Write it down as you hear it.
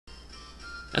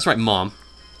That's right, Mom.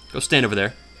 Go stand over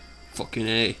there. Fucking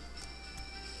A.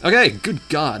 Okay, good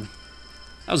God.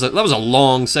 That was a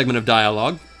long segment of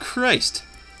dialogue. Christ.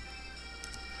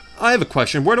 I have a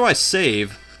question. Where do I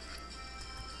save?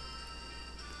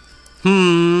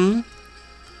 I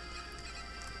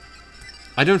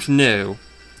don't know.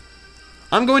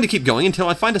 I'm going to keep going until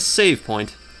I find a save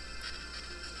point.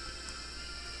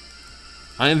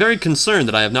 I am very concerned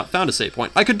that I have not found a save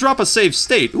point. I could drop a save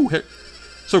state. Ooh, here.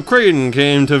 So Creighton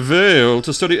came to Vale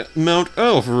to study Mount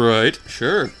Elf, right?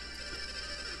 Sure.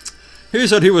 He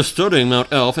said he was studying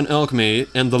Mount Elf and alchemy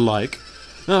and the like.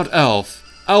 Mount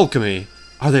Elf, alchemy.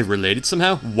 Are they related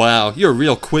somehow? Wow, you're a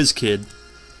real quiz kid.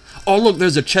 Oh, look,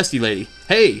 there's a chesty lady.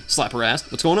 Hey, Slapper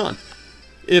asked, what's going on?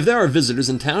 If there are visitors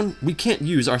in town, we can't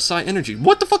use our psi energy.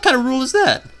 What the fuck kind of rule is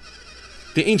that?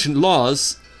 The ancient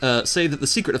laws say that the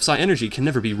secret of psi energy can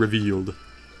never be revealed.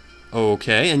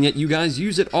 Okay, and yet you guys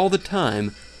use it all the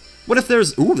time. What if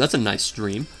there's... Ooh, that's a nice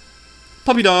stream.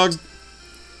 Puppy dogs.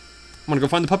 I'm gonna go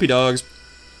find the puppy dogs.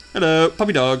 Hello,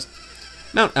 puppy dogs.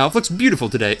 Mount Elf looks beautiful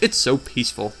today. It's so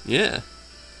peaceful. Yeah.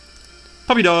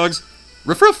 Puppy dogs.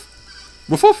 Ruff ruff.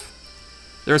 Woof woof.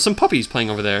 There are some puppies playing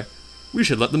over there. We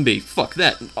should let them be. Fuck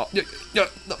that.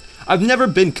 I've never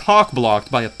been cock-blocked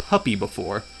by a puppy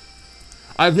before.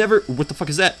 I've never... What the fuck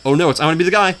is that? Oh no, I want to be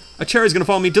the guy. A cherry's gonna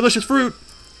follow me. Delicious fruit.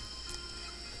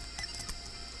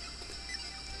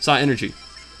 Psi energy.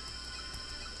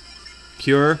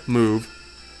 Cure. Move.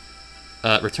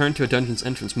 Return to a dungeon's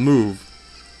entrance. Move.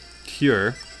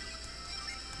 Cure.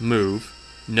 Move.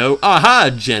 No.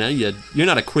 Aha, Jenna. You're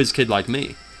not a quiz kid like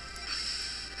me.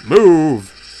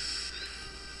 Move.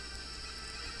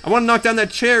 I want to knock down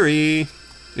that cherry.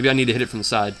 Maybe I need to hit it from the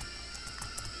side.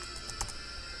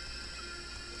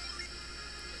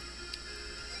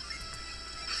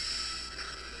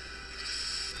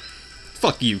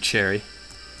 Fuck you, cherry.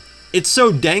 It's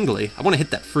so dangly. I want to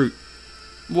hit that fruit.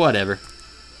 Whatever.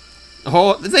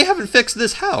 Oh, they haven't fixed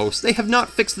this house. They have not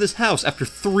fixed this house after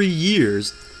 3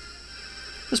 years.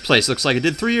 This place looks like it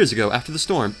did 3 years ago after the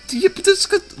storm.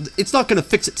 It's not going to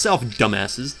fix itself,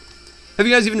 dumbasses. Have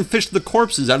you guys even fished the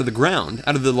corpses out of the ground?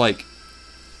 Out of the, like...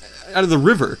 Out of the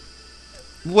river?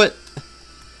 What?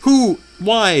 Who?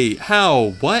 Why?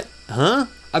 How? What? Huh?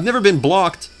 I've never been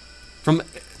blocked from,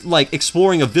 like,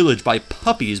 exploring a village by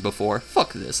puppies before.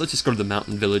 Fuck this. Let's just go to the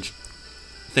mountain village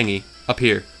thingy. Up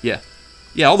here. Yeah.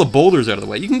 Yeah, all the boulders out of the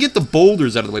way. You can get the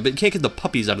boulders out of the way, but you can't get the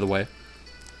puppies out of the way.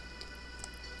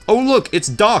 Oh, look, it's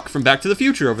Doc from Back to the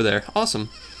Future over there. Awesome.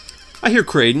 I hear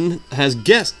Creighton has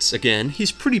guests again.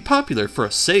 He's pretty popular for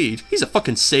a sage. He's a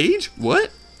fucking sage? What?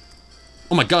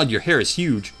 Oh my god, your hair is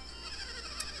huge.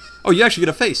 Oh, you actually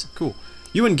get a face. Cool.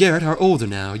 You and Garrett are older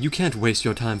now. You can't waste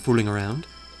your time fooling around.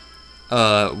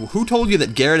 Who told you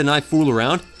that Garrett and I fool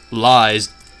around?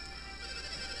 Lies.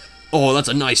 Oh, that's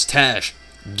a nice tash.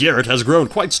 Garrett has grown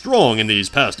quite strong in these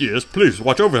past years. Please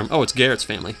watch over him. Oh, it's Garrett's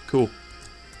family. Cool.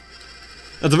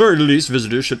 At the very least,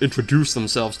 visitors should introduce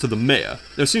themselves to the mayor.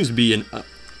 There seems to be an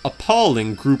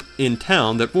appalling group in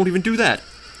town that won't even do that.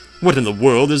 What in the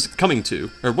world is coming to?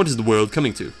 Or what is the world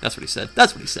coming to? That's what he said.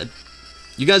 That's what he said.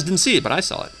 You guys didn't see it, but I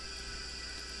saw it.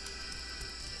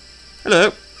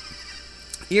 Hello.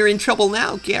 You're in trouble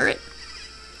now, Garrett.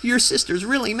 Your sister's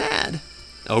really mad.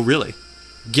 Oh, really?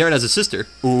 Garrett has a sister.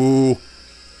 Ooh.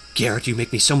 Garrett, you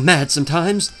make me so mad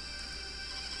sometimes.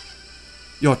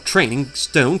 Your training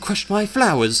stone crushed my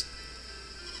flowers.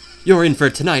 You're in for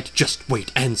it tonight. Just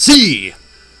wait and see.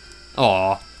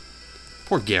 Aw.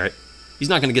 Poor Garrett. He's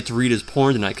not going to get to read his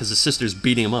porn tonight because his sister's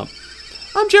beating him up.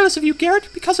 I'm jealous of you, Garrett,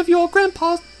 because your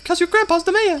grandpa's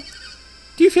the mayor.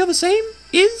 Do you feel the same,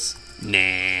 Iz? Nah,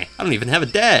 I don't even have a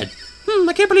dad.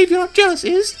 I can't believe you're not jealous,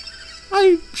 Iz.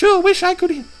 I sure wish I could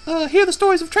hear the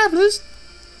stories of travelers.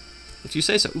 If you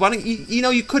say so. Why don't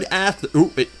you could ask...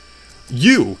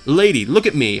 You, lady, look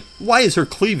at me. Why is her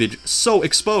cleavage so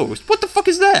exposed? What the fuck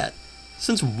is that?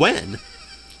 Since when?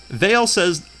 Vale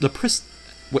says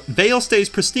Vale stays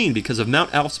pristine because of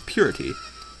Mount Elf's purity.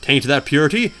 Taint that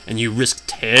purity, and you risk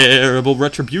terrible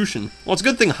retribution. Well, it's a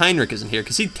good thing Heinrich isn't here,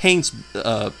 because he taints,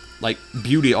 like,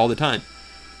 beauty all the time.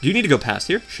 Do you need to go past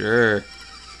here? Sure.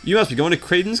 You must be going to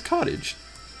Creighton's cottage.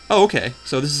 Oh, okay.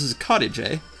 So this is a cottage,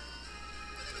 eh?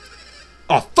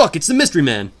 Oh, fuck, it's the Mystery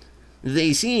Man!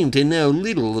 They seem to know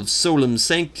little of Solemn's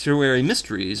sanctuary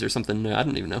mysteries or something. I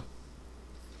don't even know.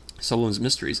 Solemn's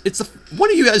mysteries. What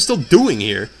are you guys still doing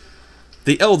here?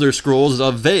 The Elder Scrolls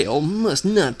of Vale must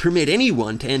not permit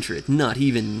anyone to enter it, not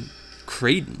even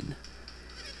Creighton.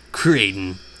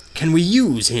 Creighton. Can we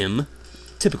use him?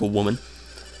 Typical woman.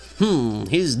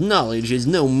 His knowledge is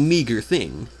no meager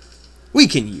thing. We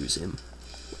can use him.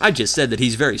 I just said that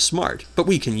he's very smart, but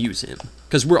we can use him,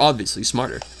 because we're obviously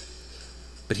smarter.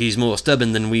 But he's more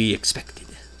stubborn than we expected.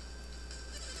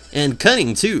 And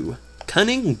cunning, too.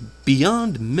 Cunning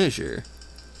beyond measure.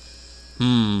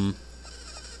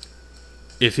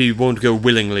 If he won't go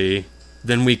willingly,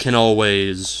 then we can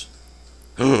always...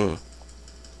 They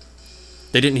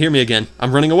didn't hear me again.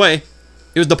 I'm running away.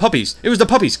 It was the puppies. It was the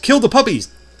puppies. Kill the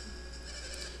puppies.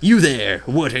 You there.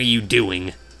 What are you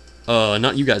doing?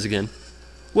 Not you guys again.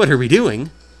 What are we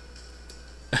doing?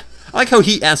 I like how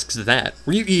he asks that.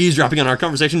 Were you eavesdropping on our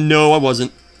conversation? No, I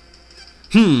wasn't.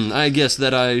 I guess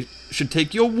that I should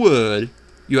take your word.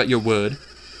 You at your word.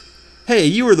 Hey,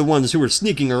 you were the ones who were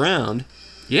sneaking around.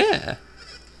 Yeah.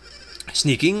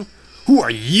 Sneaking? Who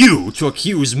are you to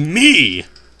accuse me?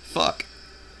 Fuck.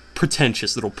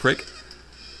 Pretentious little prick.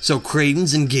 So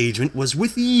Creighton's engagement was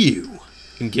with you.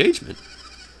 Engagement?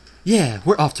 Yeah,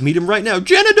 we're off to meet him right now.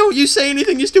 Jenna, don't you say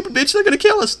anything, you stupid bitch. They're gonna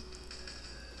kill us.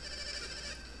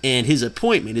 And his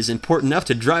appointment is important enough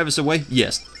to drive us away?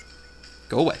 Yes.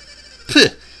 Go away.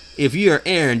 Pfft. If your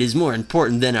errand is more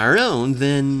important than our own,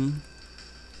 then...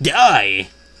 Die!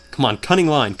 Come on, cunning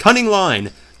line. Cunning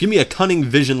line! Give me a cunning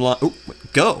vision line. Oh,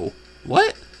 wait, go?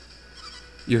 What?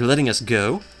 You're letting us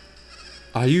go?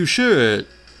 Are you sure?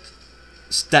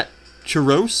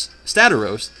 Staturos?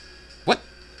 Stataros? What?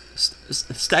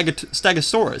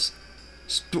 Stegosaurus?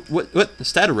 What?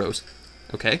 Stataros?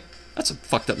 Okay, that's a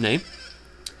fucked up name.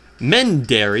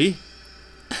 Mendary?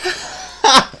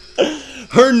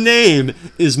 Her name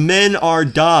is Men Are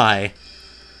Die.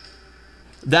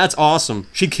 That's awesome.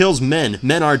 She kills men.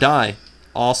 Men are die.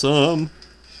 Awesome.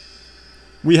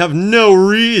 We have no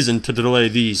reason to delay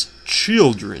these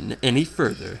children any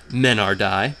further. Men are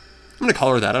die. I'm gonna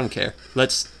call her that. I don't care.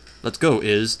 Let's go.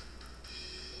 Is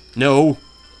no.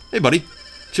 Hey, buddy.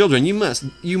 Children, you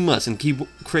mustn't keep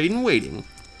Creighton waiting.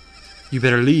 You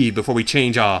better leave before we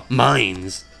change our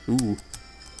minds. Ooh.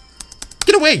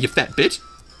 Get away, you fat bitch.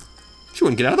 She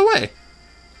wouldn't get out of the way.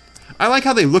 I like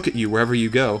how they look at you wherever you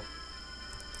go.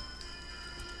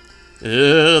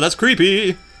 That's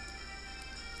creepy.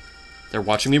 They're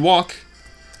watching me walk,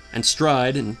 and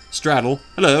stride, and straddle.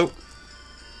 Hello.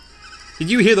 Did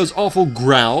you hear those awful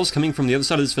growls coming from the other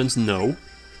side of this fence? No.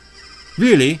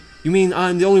 Really? You mean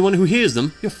I'm the only one who hears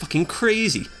them? You're fucking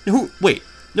crazy. Wait,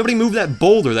 nobody moved that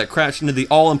boulder that crashed into the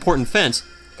all-important fence.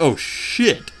 Oh,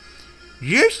 shit.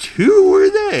 Just who were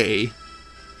they?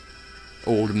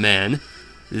 Old man.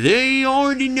 They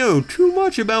already know too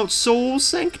much about Soul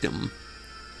Sanctum.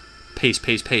 Paste.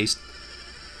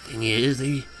 Thing is,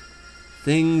 the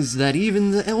things that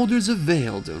even the elders of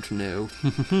Vale don't know.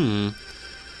 And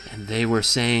they were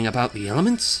saying about the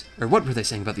elements? Or what were they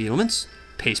saying about the elements?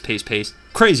 Paste.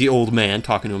 Crazy old man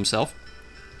talking to himself.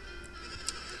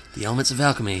 The elements of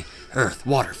alchemy. Earth,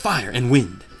 water, fire, and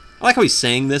wind. I like how he's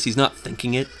saying this. He's not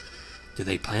thinking it. Do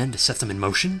they plan to set them in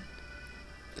motion?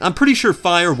 I'm pretty sure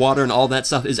fire, water, and all that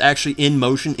stuff is actually in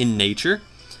motion in nature.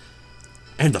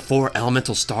 And the 4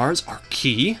 elemental stars are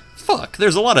key? Fuck,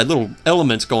 there's a lot of little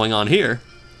elements going on here.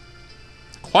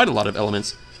 Quite a lot of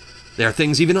elements. There are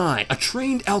things even I, a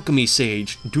trained alchemy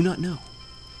sage, do not know.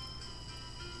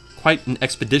 Quite an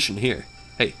expedition here.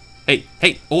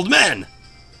 Hey, old man!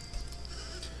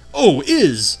 Oh,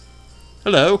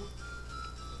 Hello.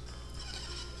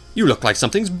 You look like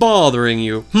something's bothering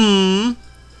you.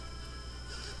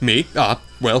 Me?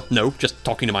 Well, no, just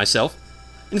talking to myself.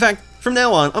 In fact, from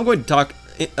now on, I'm going to talk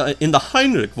in the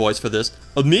Heinrich voice for this.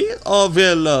 Me? Oh,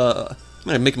 well, I'm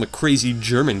gonna make him a crazy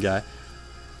German guy.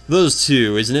 Those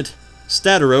two, isn't it?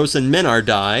 Stataros and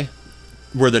Menardai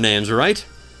were the names, right?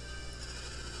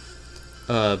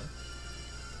 Are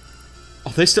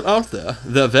they still out there?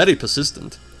 They're very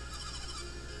persistent.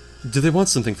 Do they want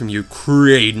something from you,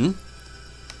 Creighton?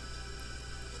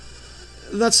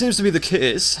 That seems to be the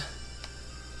case.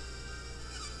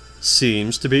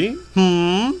 Seems to be?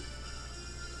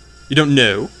 You don't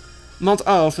know? Mount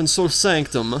Alph and Soul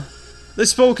Sanctum. They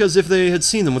spoke as if they had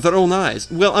seen them with their own eyes.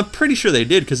 Well, I'm pretty sure they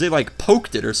did, because they, like,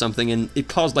 poked it or something, and it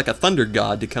caused, like, a thunder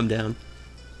god to come down.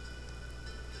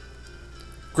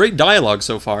 Great dialogue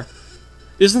so far.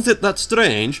 Isn't it that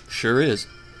strange? Sure is.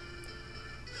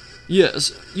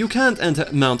 Yes, you can't enter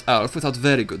Mount Alph without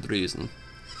very good reason.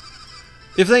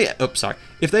 If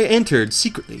they entered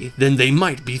secretly, then they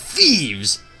might be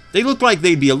thieves! They look like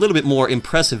they'd be a little bit more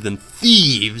impressive than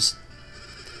thieves.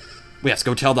 We have to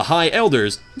go tell the High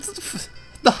Elders.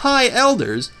 The High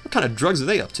Elders? What kind of drugs are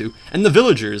they up to? And the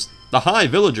villagers. The High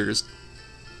Villagers.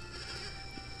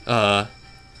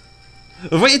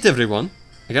 Wait, everyone.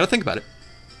 I gotta think about it.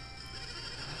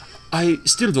 I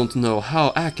still don't know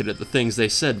how accurate the things they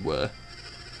said were.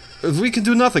 If we can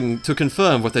do nothing to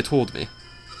confirm what they told me,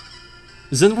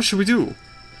 then what should we do?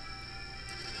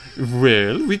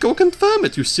 Well, we go confirm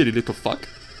it, you silly little fuck.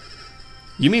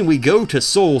 You mean we go to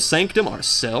Soul Sanctum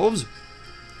ourselves?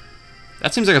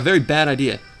 That seems like a very bad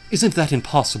idea. Isn't that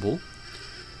impossible?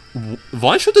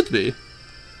 Why should it be?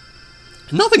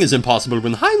 Nothing is impossible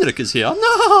when Heinrich is here.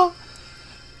 No!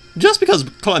 Just because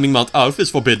climbing Mount Alf is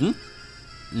forbidden?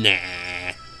 Nah.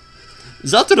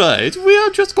 That's right. We are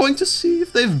just going to see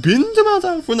if they've been to Mount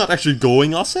Alf. We're not actually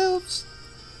going ourselves.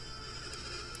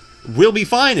 We'll be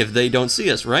fine if they don't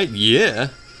see us, right? Yeah.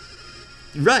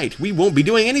 Right, we won't be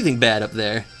doing anything bad up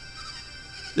there.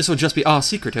 This will just be our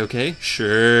secret, okay?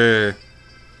 Sure.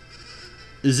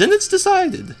 Then it's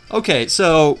decided. Okay,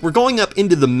 so we're going up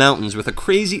into the mountains with a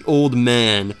crazy old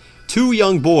man, 2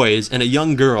 young boys, and a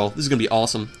young girl. This is gonna be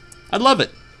awesome. I love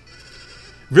it.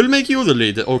 We'll make you the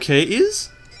leader, okay? Is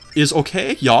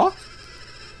okay? Yeah?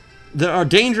 There are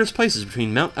dangerous places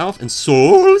between Mount Alf and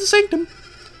Soul Sanctum.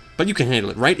 But you can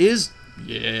handle it, right, Is?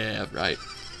 Yeah, right.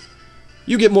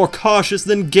 You get more cautious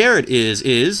than Garrett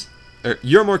is. Or,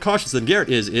 you're more cautious than Garrett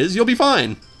is. You'll be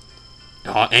fine.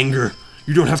 Aw, anger.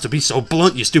 You don't have to be so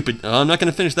blunt, you stupid... I'm not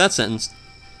gonna finish that sentence.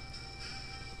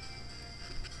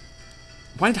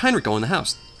 Why did Heinrich go in the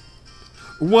house?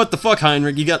 What the fuck,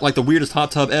 Heinrich? You got, like, the weirdest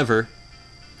hot tub ever.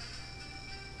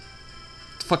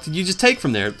 What the fuck did you just take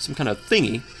from there? Some kind of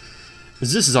thingy?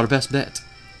 This is our best bet.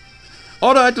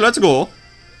 Alright, let's go.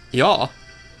 Yeah.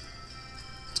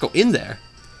 Let's go in there.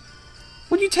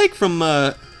 What do you take from,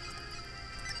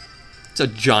 It's a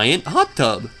giant hot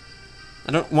tub.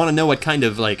 I don't want to know what kind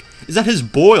of, like... Is that his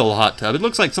boil hot tub? It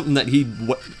looks like something that he...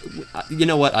 You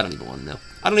know what? I don't even want to know.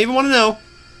 I don't even want to know.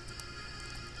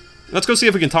 Let's go see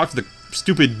if we can talk to the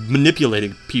stupid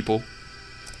manipulated people.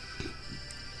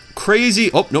 Crazy...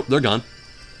 Oh, nope, they're gone.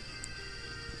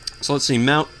 So let's see.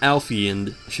 Mount Alfie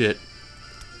and shit.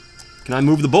 Can I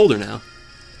move the boulder now?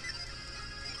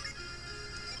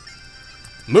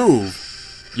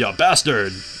 Move! Ya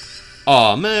bastard!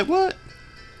 Aw, man, what?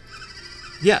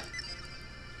 Yeah.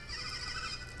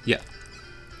 Yeah.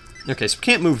 Okay, so we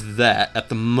can't move that at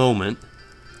the moment.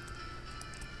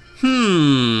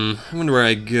 I wonder where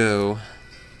I go.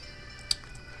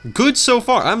 Good so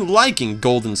far. I'm liking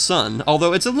Golden Sun,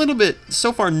 although it's a little bit,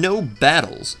 so far, no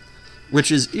battles,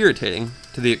 which is irritating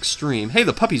to the extreme. Hey,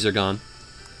 the puppies are gone.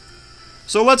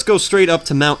 So let's go straight up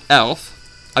to Mount Alf.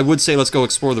 I would say let's go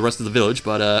explore the rest of the village,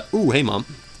 but, ooh, hey, Mom.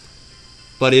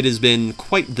 But it has been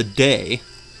quite the day.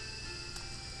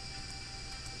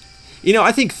 You know,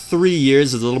 I think 3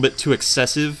 years is a little bit too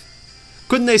excessive.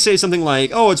 Couldn't they say something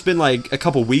like, oh, it's been like a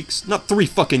couple weeks? Not 3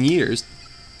 fucking years.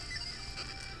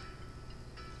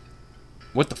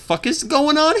 What the fuck is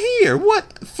going on here?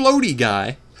 What? Floaty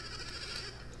guy.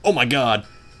 Oh my god.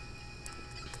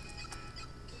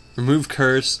 Remove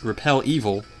curse, repel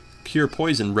evil, cure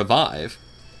poison, revive.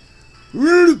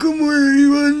 Welcome,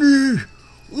 everyone.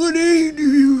 What aid do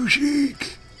you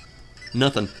seek?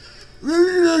 Nothing.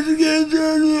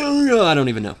 I don't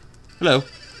even know. Hello.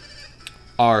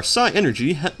 Our psi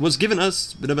energy was given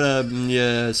us...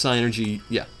 yeah, psi energy...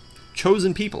 Yeah.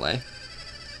 Chosen people, eh?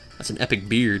 That's an epic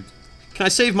beard. Can I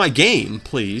save my game,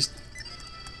 please?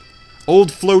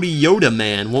 Old floaty Yoda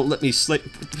man won't let me slay...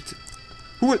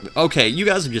 Who are... Okay, you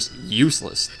guys are just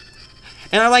useless.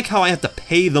 And I like how I have to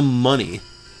pay them money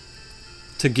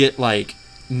to get, like,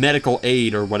 medical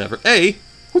aid or whatever. Hey,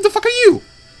 who the fuck are you?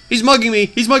 He's mugging me.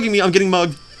 He's mugging me. I'm getting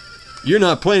mugged. You're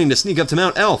not planning to sneak up to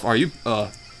Mount Alf, are you?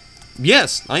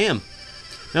 Yes, I am.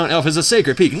 Mount Alf is a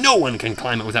sacred peak. No one can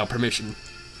climb it without permission.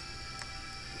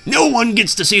 No one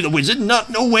gets to see the wizard. Not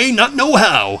no way, not no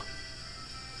how.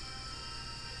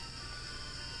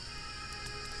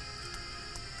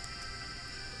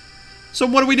 So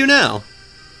what do we do now?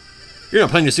 You're not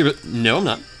planning to see what... No, I'm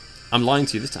not. I'm lying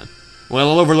to you this time.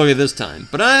 Well, I'll overlook it this time.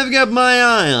 But I've got my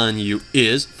eye on you,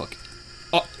 Is. Fuck.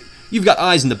 Oh, you've got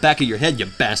eyes in the back of your head, you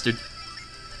bastard.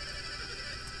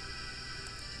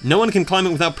 No one can climb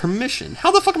it without permission.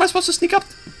 How the fuck am I supposed to sneak up?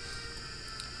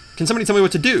 Can somebody tell me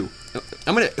what to do?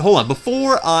 I'm gonna... Hold on.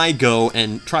 Before I go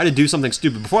and try to do something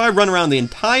stupid, before I run around the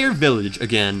entire village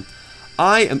again,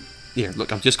 I am... Here,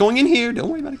 look, I'm just going in here. Don't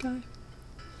worry about it, guy.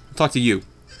 I'll talk to you.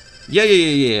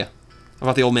 Yeah. How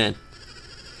about the old man?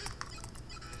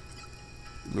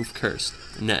 Move cursed.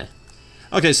 Nah.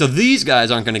 Okay, so these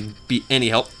guys aren't gonna be any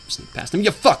help. Sneak past them.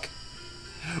 You fuck!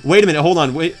 Wait a minute, hold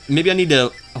on. Wait, maybe I need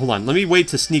to... Hold on, let me wait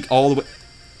to sneak all the way...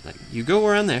 Like, you go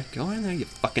around there. Go around there, you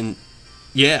fucking...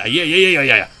 Yeah.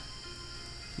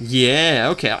 Yeah,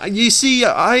 okay. You see,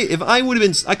 if I would have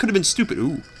been... I could have been stupid.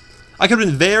 Ooh. I could have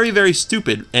been very, very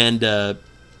stupid and,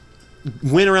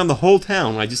 went around the whole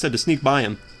town when I just had to sneak by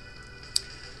him.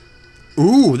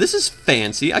 Ooh, this is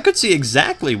fancy. I could see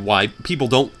exactly why people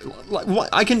don't...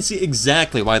 I can see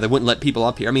exactly why they wouldn't let people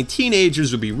up here. I mean,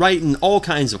 teenagers would be writing all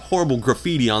kinds of horrible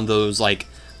graffiti on those, like,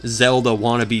 Zelda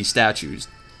wannabe statues.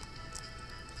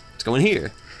 Let's go in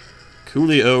here.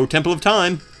 Coolio, Temple of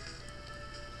Time.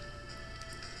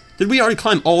 Did we already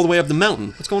climb all the way up the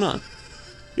mountain? What's going on?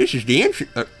 This is the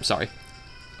entrance... sorry.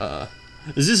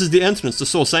 This is the entrance to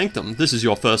Soul Sanctum. This is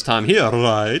your first time here,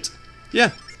 right?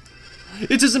 Yeah.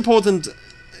 It is important.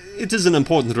 It is an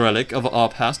important relic of our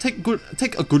past. Take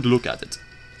a good look at it.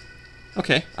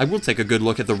 Okay, I will take a good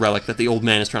look at the relic that the old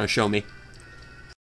man is trying to show me.